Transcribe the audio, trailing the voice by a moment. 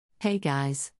Hey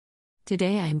guys!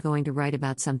 Today I am going to write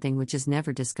about something which is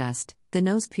never discussed, the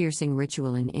nose piercing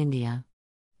ritual in India.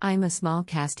 I am a small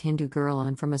caste Hindu girl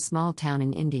and from a small town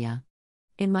in India.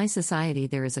 In my society,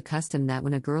 there is a custom that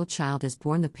when a girl child is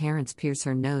born, the parents pierce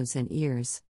her nose and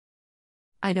ears.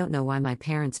 I don't know why my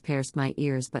parents pierced my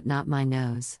ears but not my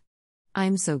nose. I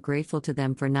am so grateful to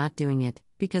them for not doing it,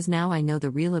 because now I know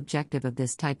the real objective of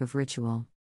this type of ritual.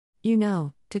 You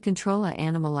know, to control an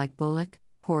animal like bullock,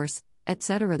 horse,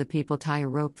 etc. The people tie a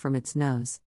rope from its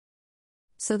nose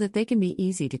so that they can be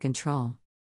easy to control.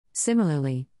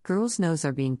 Similarly, girl's nose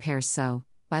are being pierced so,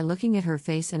 by looking at her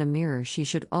face in a mirror, she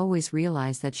should always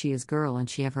realize that she is girl and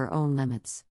she have her own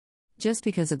limits. Just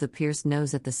because of the pierced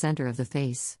nose at the center of the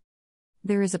face.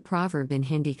 There is a proverb in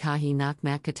Hindi, Kahi nak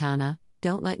mat katana,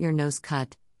 don't let your nose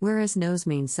cut, whereas nose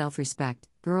means self-respect.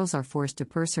 Girls are forced to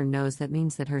pierce her nose, that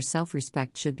means that her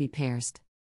self-respect should be pierced.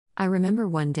 I remember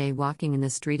one day walking in the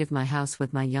street of my house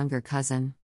with my younger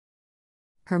cousin.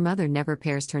 Her mother never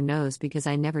pierced her nose because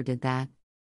I never did that.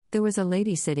 There was a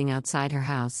lady sitting outside her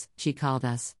house, she called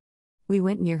us. We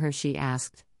went near her, she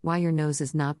asked, "Why your nose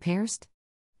is not pierced?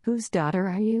 Whose daughter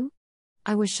are you?"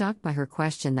 I was shocked by her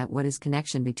question, that what is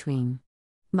connection between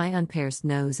my unpierced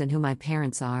nose and who my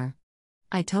parents are.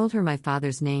 I told her my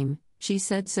father's name. She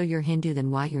said, "So you're Hindu,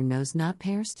 then why your nose not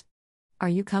pierced? Are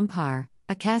you Kumpar,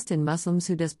 a caste in Muslims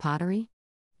who does pottery?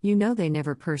 You know they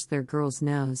never pierce their girl's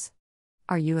nose.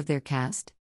 Are you of their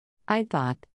caste?" I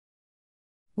thought,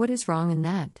 what is wrong in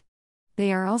that?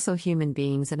 They are also human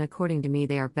beings, and according to me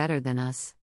they are better than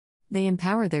us. They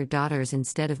empower their daughters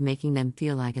instead of making them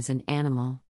feel like as an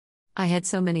animal. I had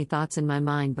so many thoughts in my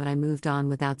mind, but I moved on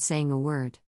without saying a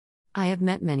word. I have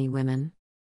met many women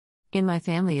in my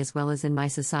family as well as in my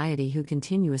society who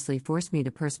continuously force me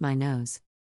to pierce my nose.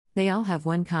 They all have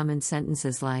one common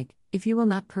sentences like, "If you will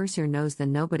not pierce your nose,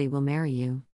 then nobody will marry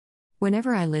you."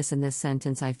 Whenever I listen this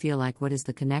sentence, I feel like, what is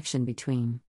the connection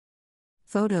between?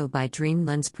 Photo by Dream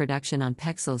Lens Production on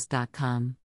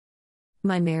Pexels.com.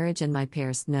 My marriage and my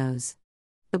pierced nose.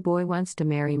 The boy wants to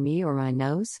marry me or my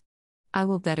nose? I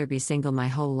will better be single my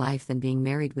whole life than being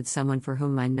married with someone for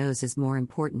whom my nose is more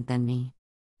important than me.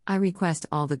 I request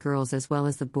all the girls as well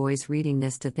as the boys reading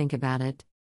this to think about it.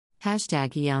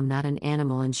 Hashtag I'm not an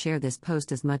animal, and share this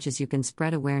post as much as you can,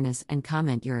 spread awareness and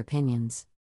comment your opinions.